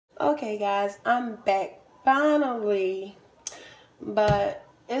Okay guys, I'm back finally, but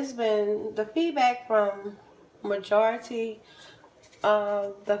it's been the feedback from majority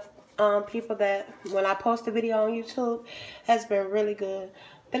of the people that when I post a video on YouTube has been really good,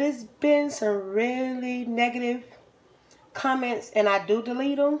 but it's been some really negative comments and I do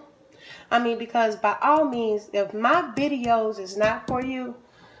delete them. I mean, because by all means, if my videos is not for you,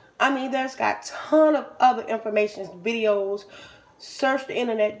 I mean, there's got a ton of other information, videos, search the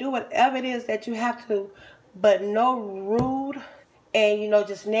internet, do whatever it is that you have to, but no rude and,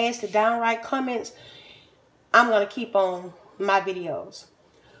 just nasty, downright comments. I'm going to keep on my videos.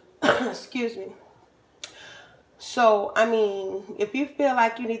 Excuse me. So, I mean, if you feel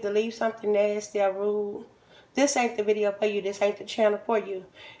like you need to leave something nasty or rude, this ain't the video for you. This ain't the channel for you.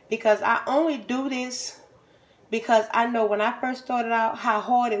 Because I only do this because I know when I first started out how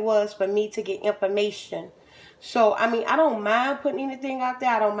hard it was for me to get information. So, I mean, I don't mind putting anything out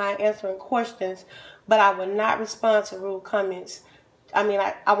there. I don't mind answering questions. But I will not respond to rude comments. I mean,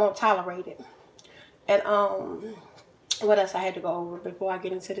 I won't tolerate it. And, what else I had to go over before I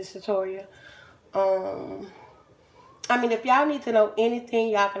get into this tutorial? I mean, if y'all need to know anything,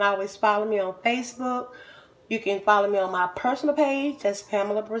 y'all can always follow me on Facebook. You can follow me on my personal page, that's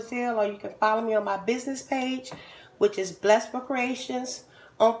Pamela Brazil, or you can follow me on my business page, which is Blessed for Creations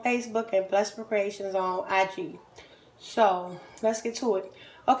on Facebook and Blessed for Creations on IG. So, let's get to it.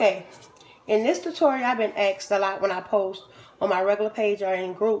 Okay, in this tutorial, I've been asked a lot when I post on my regular page or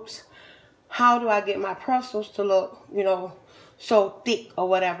in groups, how do I get my pretzels to look, so thick or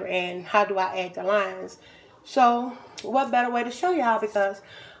whatever, and how do I add the lines? So, what better way to show y'all, because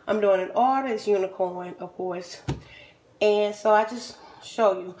I'm doing an order. It's unicorn, of course. And so I just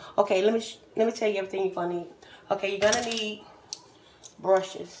show you. Okay, let me tell you everything you're gonna need. Okay, you're gonna need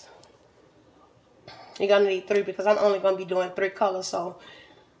brushes. You're gonna need 3 because I'm only gonna be doing 3 colors, so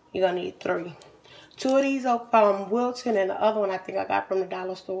you're gonna need 3. 2 of these are from Wilton, and the other one I think I got from the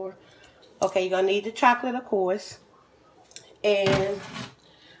dollar store. Okay, you're gonna need the chocolate, of course. And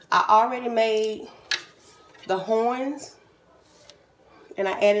I already made the horns. And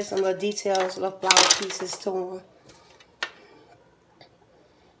I added some little details, little flower pieces to them.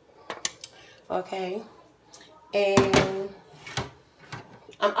 Okay. And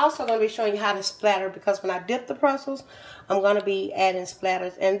I'm also going to be showing you how to splatter, because when I dip the pretzels, I'm going to be adding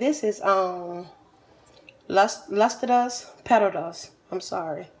splatters. And this is luster dust, petal dust. I'm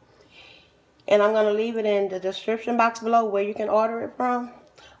sorry. And I'm going to leave it in the description box below where you can order it from.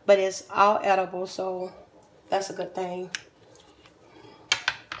 But it's all edible, so that's a good thing.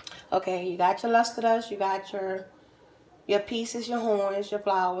 Okay, you got your luster dust, you got your pieces, your horns, your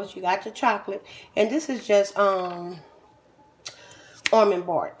flowers, you got your chocolate, and this is just almond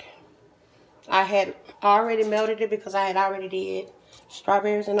bark. I had already melted it because I had already did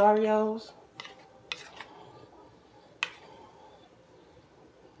strawberries and Oreos.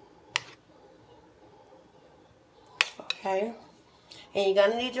 Okay, and you're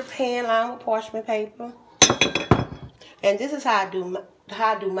gonna need your pan lined with parchment paper. And this is how I do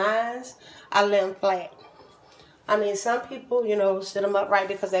mine. I lay them flat. I mean, some people, sit them upright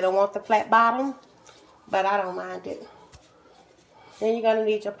because they don't want the flat bottom, but I don't mind it. Then you're gonna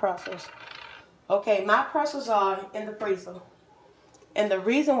need your pretzels. Okay, my pretzels are in the freezer, and the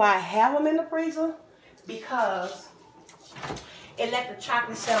reason why I have them in the freezer because it let the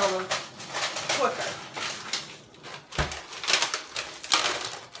chocolate set on them quicker.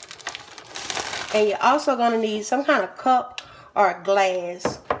 And you're also going to need some kind of cup or a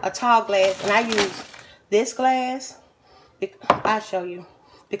glass, a tall glass. And I use this glass. I'll show you.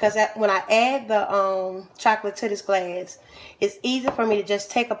 Because when I add the chocolate to this glass, it's easy for me to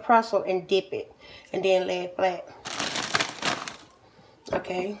just take a pretzel and dip it. And then lay it flat.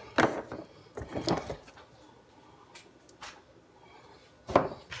 Okay.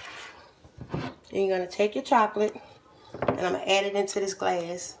 And you're going to take your chocolate. And I'm going to add it into this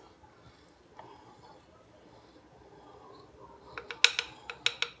glass.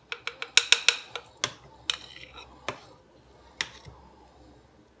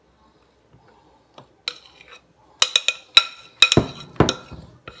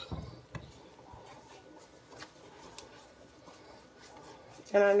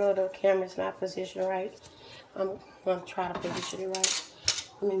 And I know the camera's not positioned right. I'm going to try to position it right.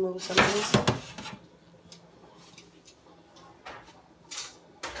 Let me move some of this.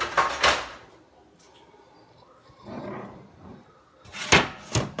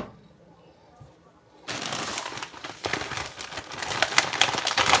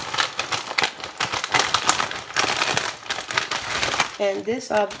 And these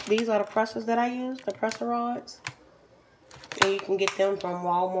are the pressers that I use, the presser rods. And you can get them from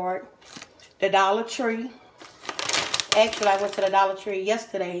Walmart, the Dollar Tree. Actually, I went to the Dollar Tree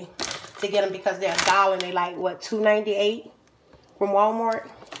yesterday to get them because they're $1 and they like, what, $2.98 from Walmart.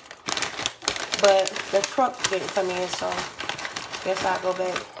 But the truck didn't come in, so I guess I'll go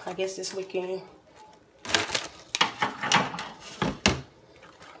back, I guess, this weekend.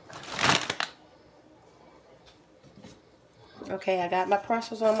 Okay, I got my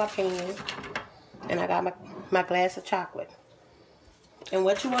Pretzels on my pan, and I got my glass of chocolate. And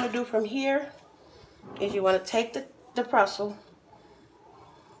what you want to do from here is you want to take the pretzel,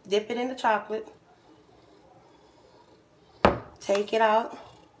 dip it in the chocolate, take it out,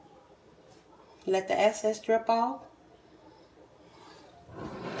 let the excess drip off.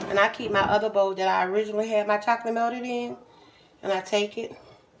 And I keep my other bowl that I originally had my chocolate melted in, and I take it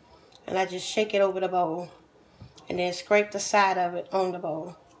and I just shake it over the bowl and then scrape the side of it on the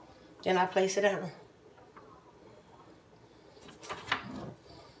bowl. Then I place it down.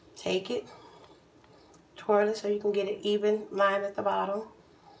 Take it, twirl it so you can get an even line at the bottom.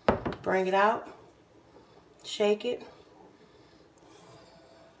 Bring it out, shake it,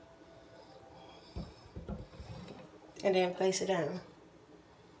 and then place it down.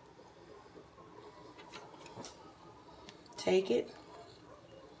 Take it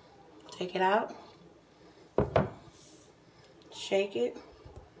out, shake it,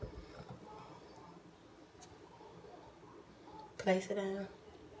 place it down.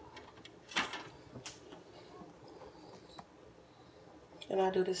 And I'll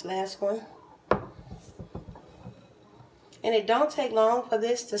do this last one. And it don't take long for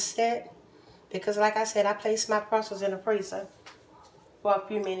this to set because, like I said, I placed my pretzels in the freezer for a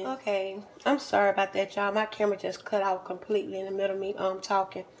few minutes. Okay, I'm sorry about that, y'all. My camera just cut out completely in the middle of me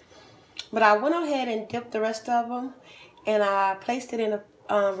talking. But I went ahead and dipped the rest of them, and I placed it in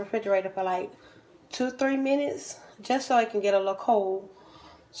the refrigerator for like 2-3 minutes, just so it can get a little cold.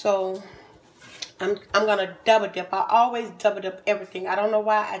 So I'm gonna double dip. I always double dip everything. I don't know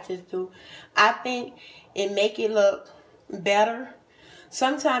why, I just do. I think it make it look better.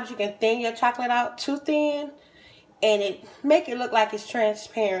 Sometimes you can thin your chocolate out too thin, and it make it look like it's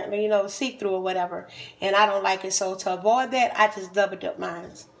transparent, you know, see-through or whatever. And I don't like it, so to avoid that, I just double dip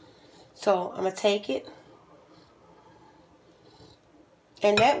mine. So I'm gonna take it,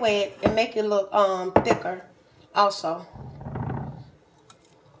 and that way it make it look thicker also.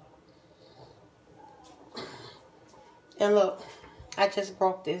 And look, I just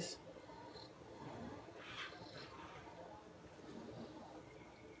broke this.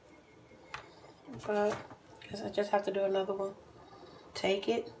 But I guess I just have to do another one. Take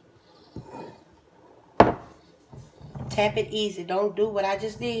it, tap it easy. Don't do what I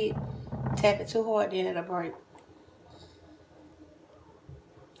just did. Tap it too hard, then it'll break.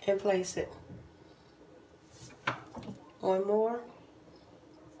 And place it. One more.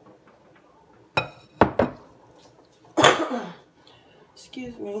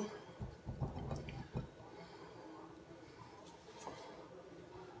 Excuse me.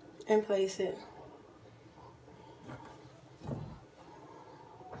 And place it.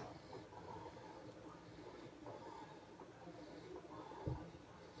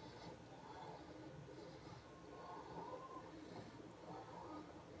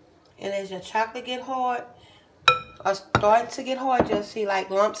 And as your chocolate get hard, or starting to get hard, you'll see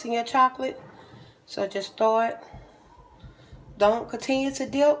like lumps in your chocolate. So just start. Don't continue to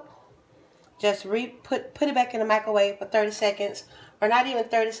dip. Just put it back in the microwave for 30 seconds. Or not even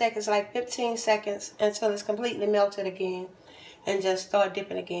 30 seconds, like 15 seconds until it's completely melted again. And just start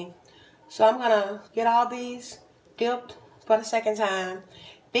dipping again. So I'm going to get all these dipped for the second time.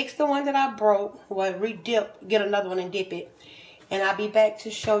 Fix the one that I broke. Well, re-dip, get another one and dip it. And I'll be back to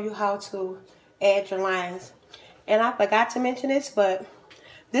show you how to add your lines. And I forgot to mention this, but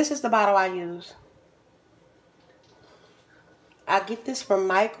this is the bottle I use. I get this from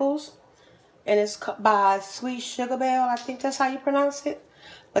Micheals, and it's by Sweet Sugar Belle. I think that's how you pronounce it.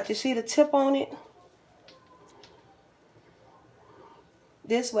 But you see the tip on it?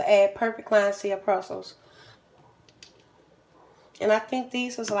 This will add perfect lines to your pretzels. And I think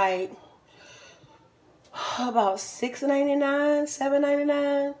these was like about $6.99,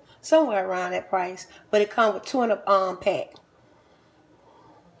 $7.99, somewhere around that price. But it comes with 2 in a pack.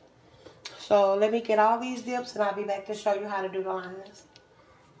 So let me get all these dips, and I'll be back to show you how to do the lines.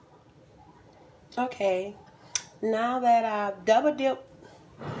 Okay, now that I've double dipped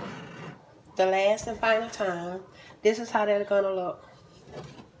the last and final time, this is how they're gonna look.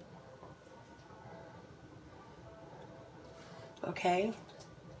 Okay,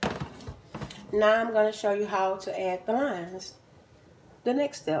 now I'm gonna show you how to add the lines. The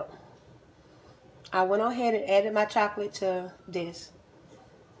next step. I went on ahead and added my chocolate to this.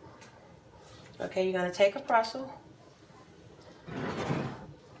 Okay, you're going to take a pretzel,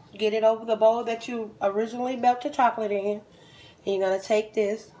 get it over the bowl that you originally melted chocolate in, and you're going to take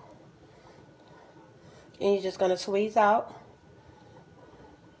this, and you're just going to squeeze out,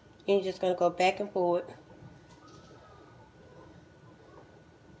 and you're just going to go back and forth.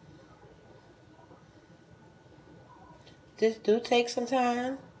 This do take some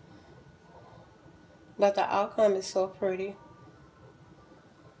time, but the outcome is so pretty.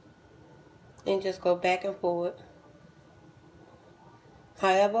 And just go back and forth.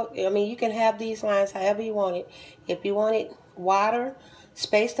 However, I mean, you can have these lines however you want it. If you want it wider,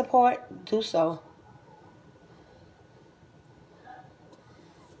 spaced apart, do so.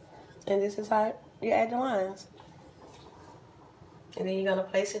 And this is how you add the lines. And then you're going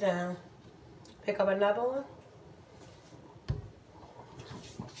to place it down. Pick up another one.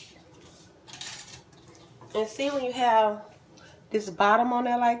 And see when you have this bottom on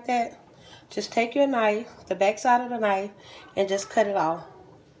there like that, just take your knife, the back side of the knife, and just cut it off.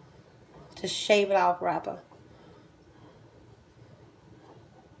 Just shave it off rather.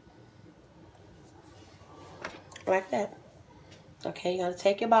 Like that. Okay, you're going to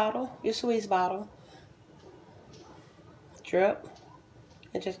take your bottle, your squeeze bottle, drip,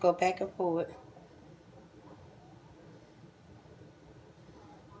 and just go back and forth.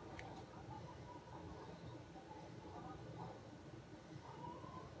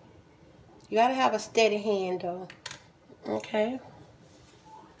 You gotta have a steady hand though. Okay.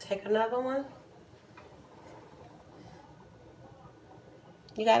 Take another one.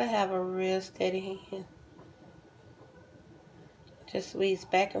 You gotta have a real steady hand. Just squeeze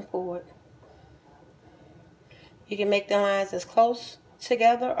back and forward. You can make the lines as close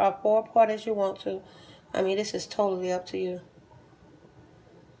together or far apart as you want to. I mean, this is totally up to you.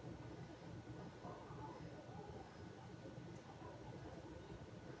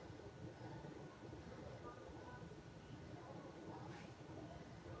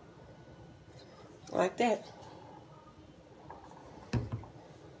 Like that.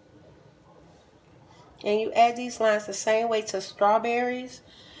 And you add these lines the same way to strawberries.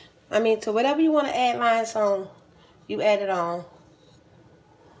 I mean, to whatever you want to add lines on, you add it on.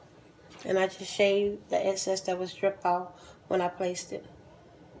 And I just shaved the excess that was dripped off when I placed it.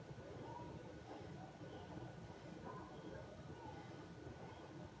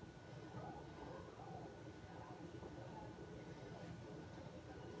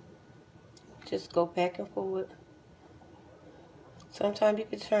 Just go back and forward. Sometimes you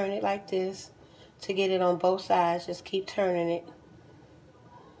can turn it like this to get it on both sides. Just keep turning it.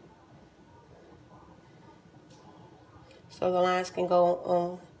 So the lines can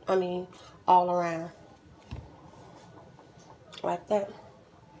go on, all around. Like that.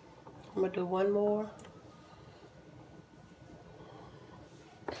 I'm going to do one more.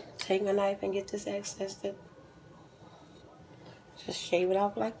 Take my knife and get this excess. Just shave it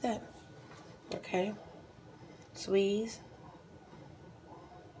off like that. Okay. Squeeze.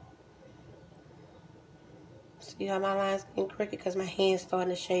 See how my line's getting crooked because my hand's starting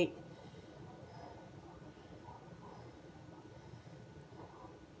to shake.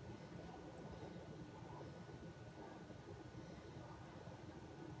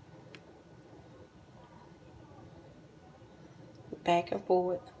 Back and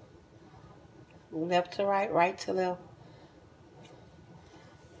forward. Left to right, right to left.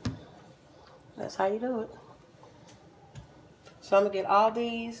 That's how you do it. So I'm going to get all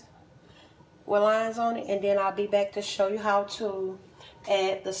these with lines on it, and then I'll be back to show you how to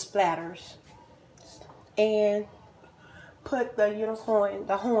add the splatters and put the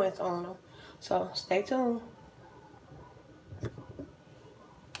the horns on them. So stay tuned.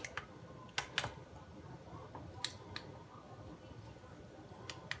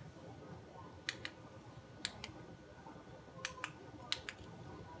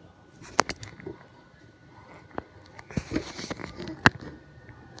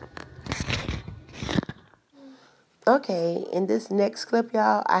 Okay, in this next clip,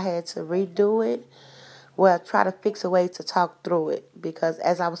 y'all, I had to redo it. Well, try to fix a way to talk through it, because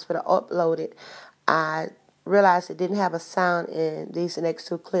as I was going to upload it, I realized it didn't have a sound in these next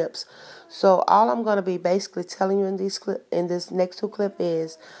two clips. So all I'm going to be basically telling you in this next two clip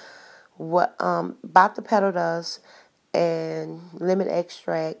is what about the petal dust and lemon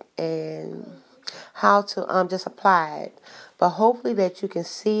extract and how to just apply it. But hopefully that you can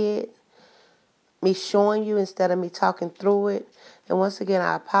see it, me showing you instead of me talking through it. And once again,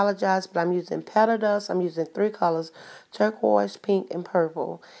 I apologize, but I'm using petal dust. I'm using 3 colors: turquoise, pink, and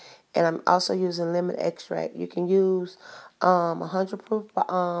purple. And I'm also using lemon extract. You can use 100 proof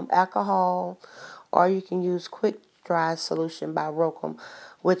alcohol, or you can use quick dry solution by Rokum,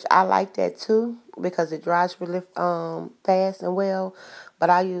 which I like that too because it dries really fast and well. But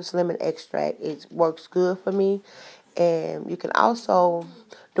I use lemon extract. It works good for me. And you can also,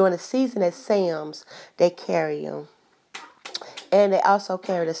 during the season at Sam's, they carry them. And they also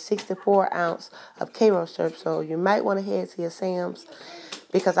carry the 64 ounce of Karo syrup. So you might want to head to your Sam's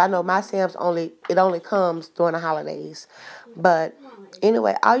because I know my Sam's only comes during the holidays. But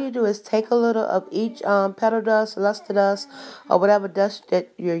anyway, all you do is take a little of each petal dust, luster dust, or whatever dust that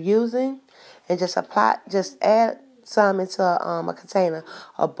you're using, and just add some into a container,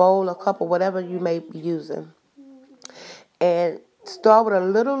 a bowl, a cup, or whatever you may be using. And start with a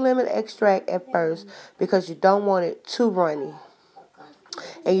little lemon extract at first because you don't want it too runny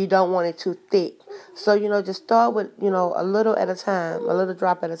and you don't want it too thick. So, just start with, a little at a time, a little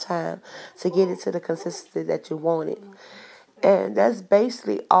drop at a time to get it to the consistency that you want it. And that's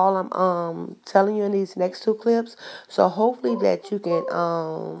basically all I'm telling you in these next two clips. So hopefully that you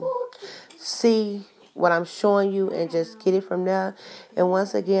can see what I'm showing you and just get it from there. And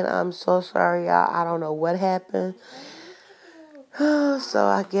once again, I'm so sorry, y'all. I don't know what happened. So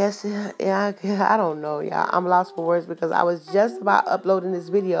I guess, yeah, I don't know, y'all. I'm lost for words because I was just about uploading this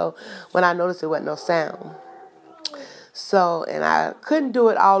video when I noticed it wasn't no sound. So, and I couldn't do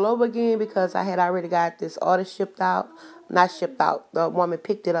it all over again because I had already got this order shipped out. Not shipped out. The woman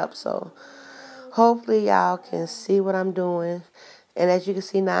picked it up. So, hopefully y'all can see what I'm doing. And as you can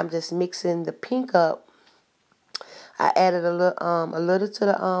see now, I'm just mixing the pink up. I added a little to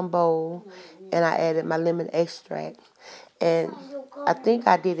the bowl, and I added my lemon extract. And I think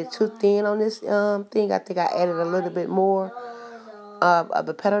I did it too thin on this thing. I think I added a little bit more of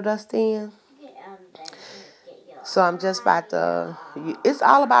the petal dust in. So I'm just about to, it's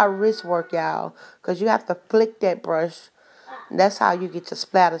all about wrist work, y'all, because you have to flick that brush. That's how you get your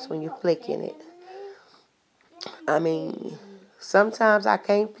splatters when you're flicking it. I mean, sometimes I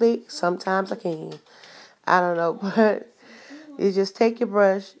can't flick, sometimes I can. I don't know, but you just take your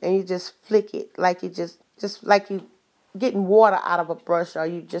brush and you just flick it like you just like you getting water out of a brush, or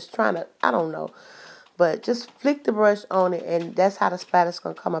you just trying to, I don't know. But just flick the brush on it, and that's how the splatter's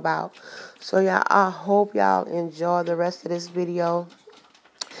going to come about. So, y'all, I hope y'all enjoy the rest of this video.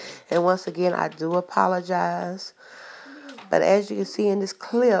 And once again, I do apologize. But as you can see in this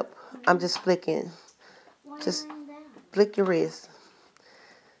clip, I'm just flicking. Just flick your wrist.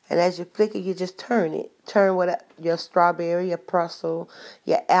 And as you flick it, you just turn it. Turn your strawberry, your pretzel,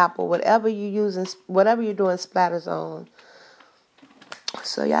 your apple, whatever you're using, whatever you're doing splatters on.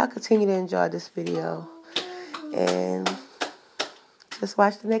 So y'all continue to enjoy this video. And just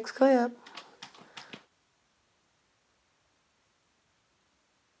watch the next clip.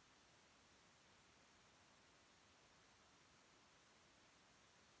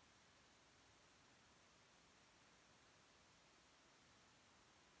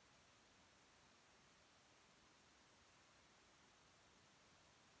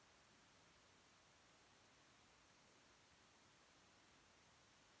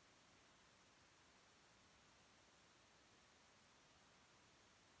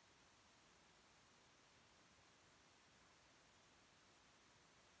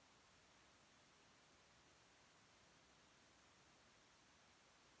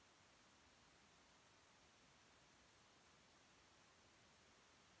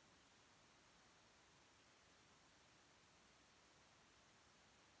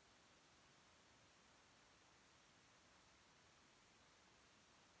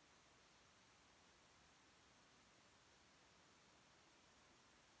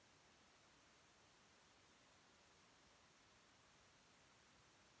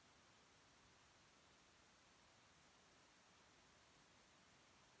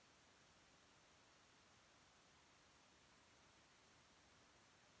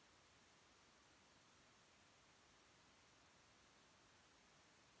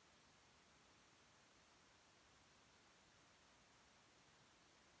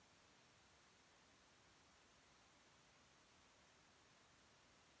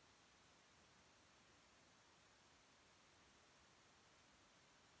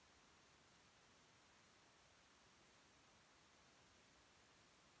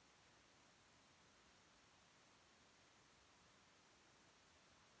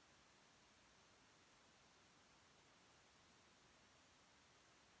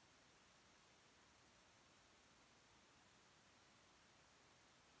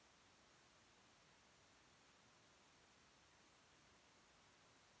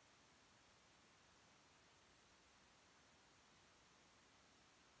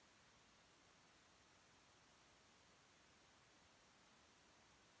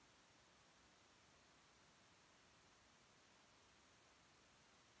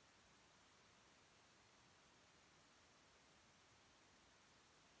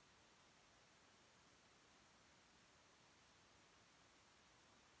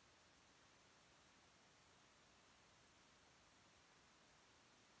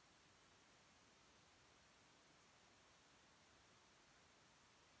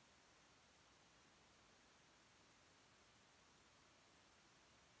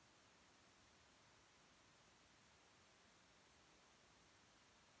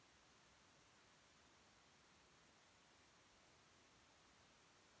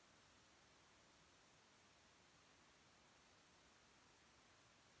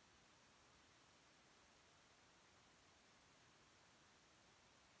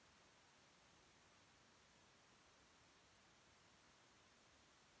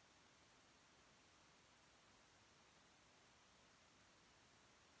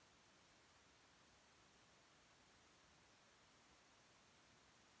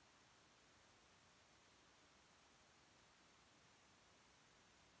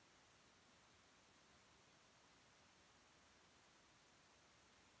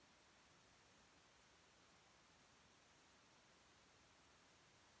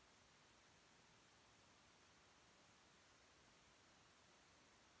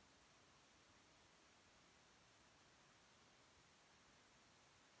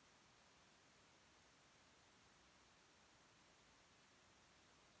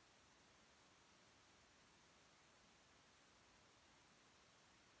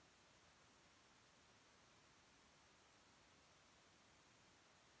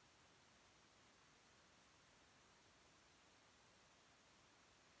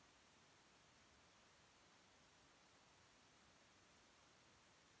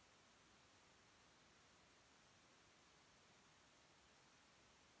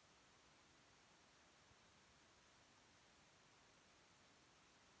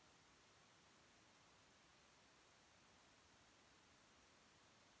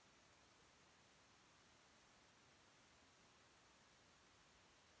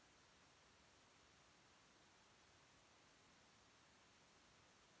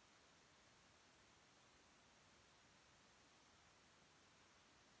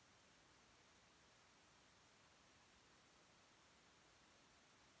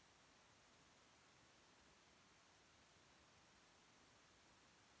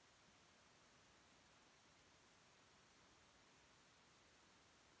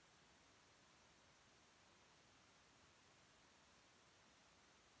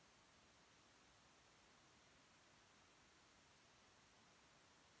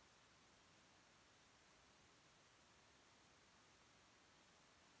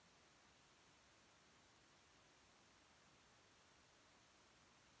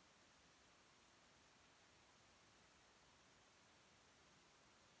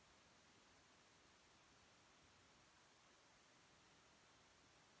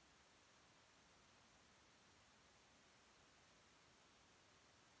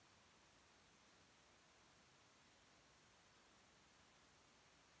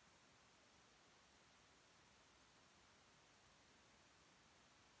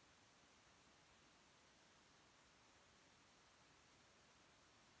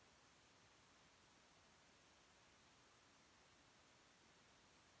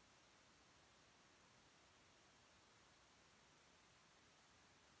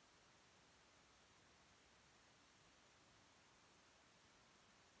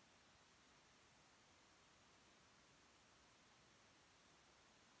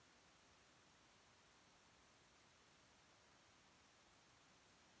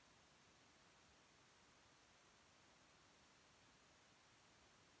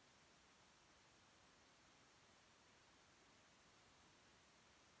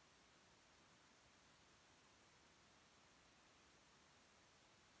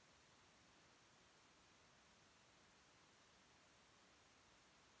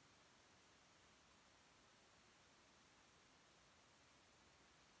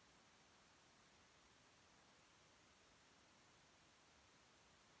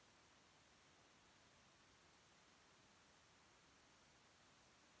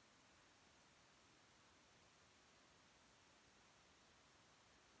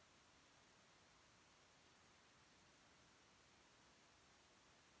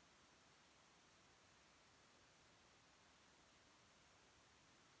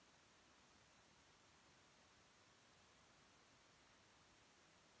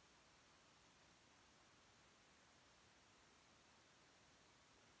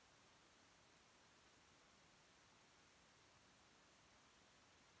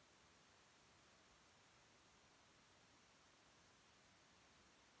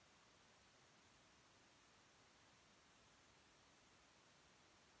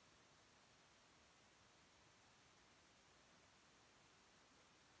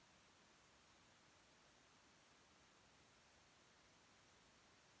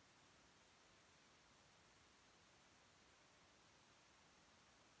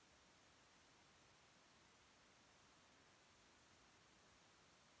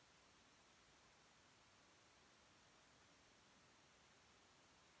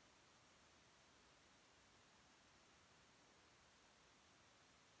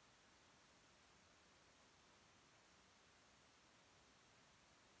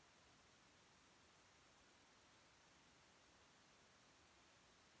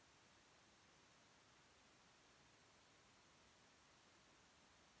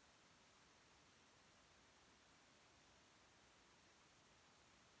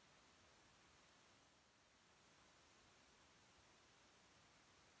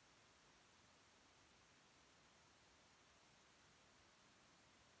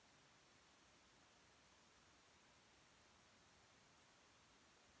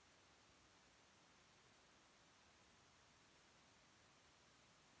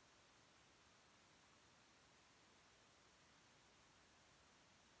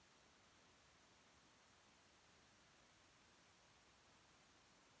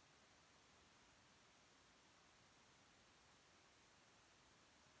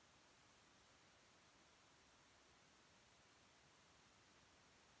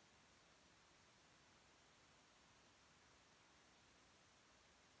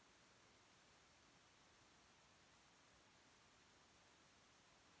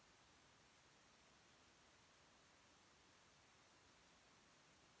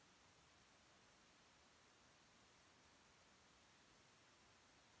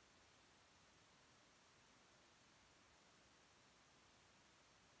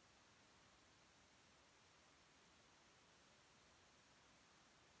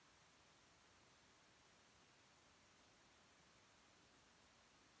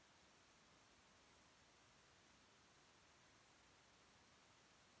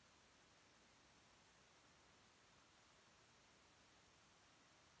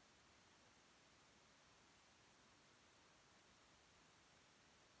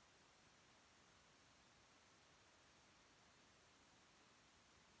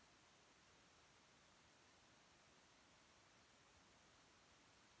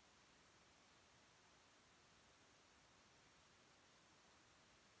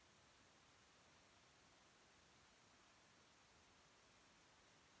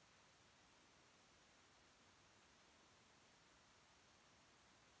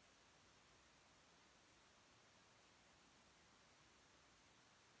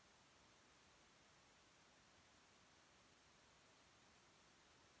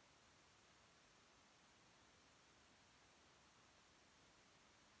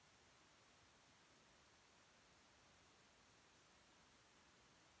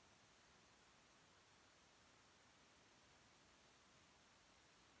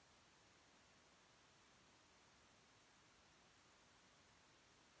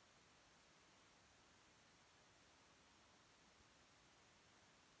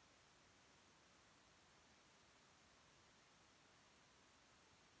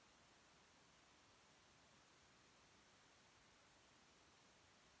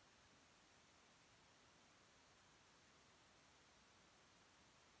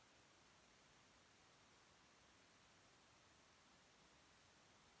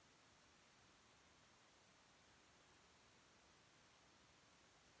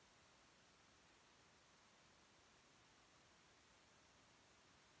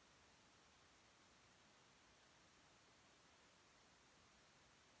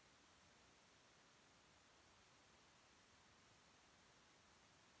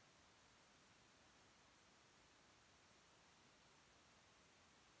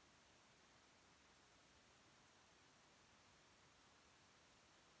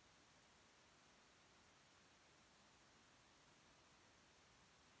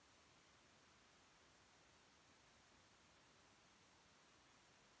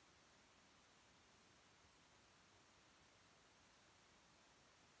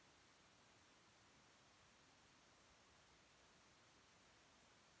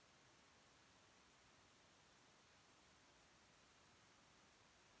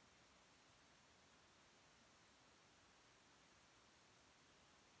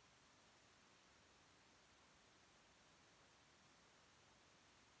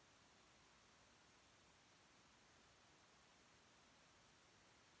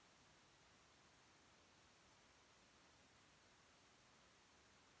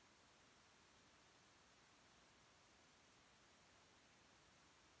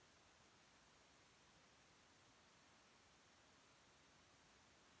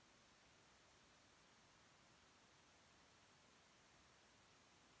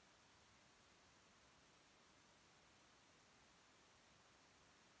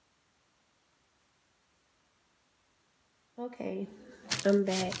 Okay, I'm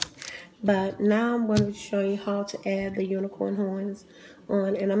back. But now I'm going to be showing you how to add the unicorn horns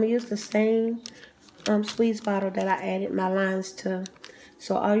on. And I'm going to use the same squeeze bottle that I added my lines to.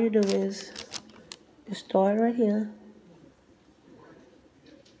 So all you do is you start right here.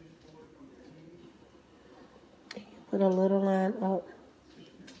 You put a little line up.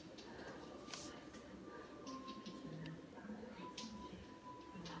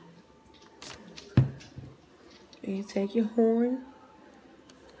 And you take your horn.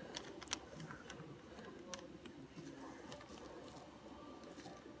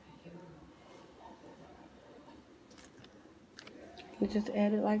 You just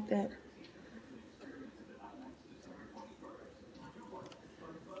add it like that.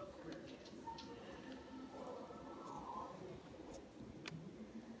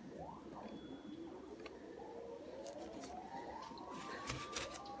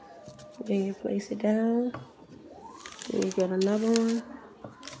 Then you place it down. Then you get another one.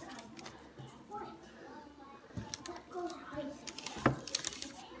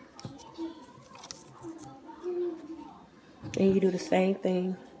 And you do the same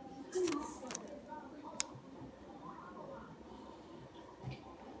thing.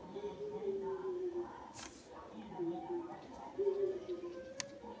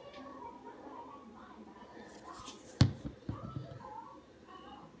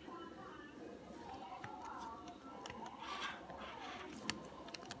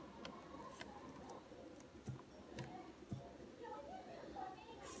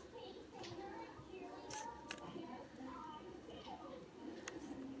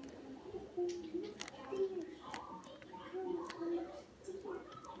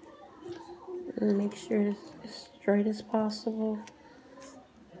 And make sure it's as straight as possible.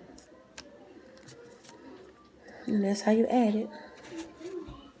 And that's how you add it.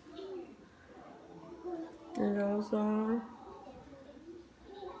 And those are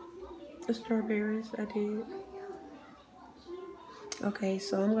the strawberries I did. Okay,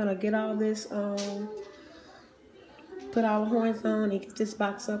 so I'm gonna get all this, put all the horns on and get this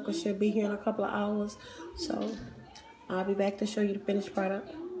box up because she'll be here in a couple of hours. So I'll be back to show you the finished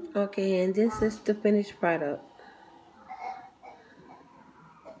product. Okay, and this is the finished product.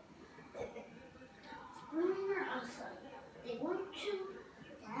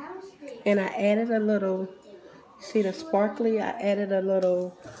 And I added a little, see the sparkly? I added a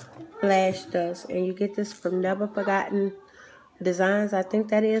little flash dust. And you get this from Never Forgotten Designs. I think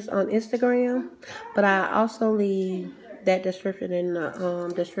that is on Instagram. But I also leave that description in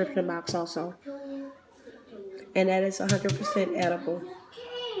the description box also. And that is 100% edible.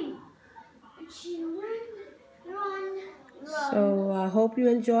 So I hope you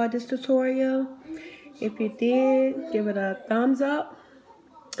enjoyed this tutorial. If you did, give it a thumbs up.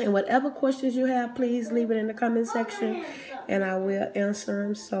 And whatever questions you have, please leave it in the comment section and I will answer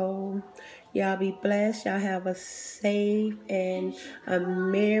them. So y'all be blessed. Y'all have a safe and a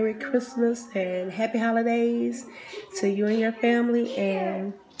Merry Christmas and Happy Holidays to you and your family.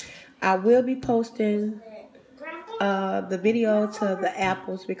 And I will be posting the video to the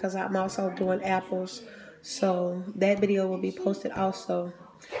apples because I'm also doing apples. So that video will be posted also.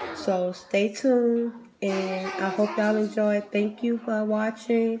 So stay tuned and I hope y'all enjoyed. Thank you for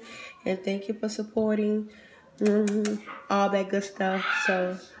watching and thank you for supporting all that good stuff.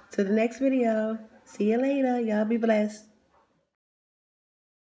 So to the next video. See you later. Y'all be blessed.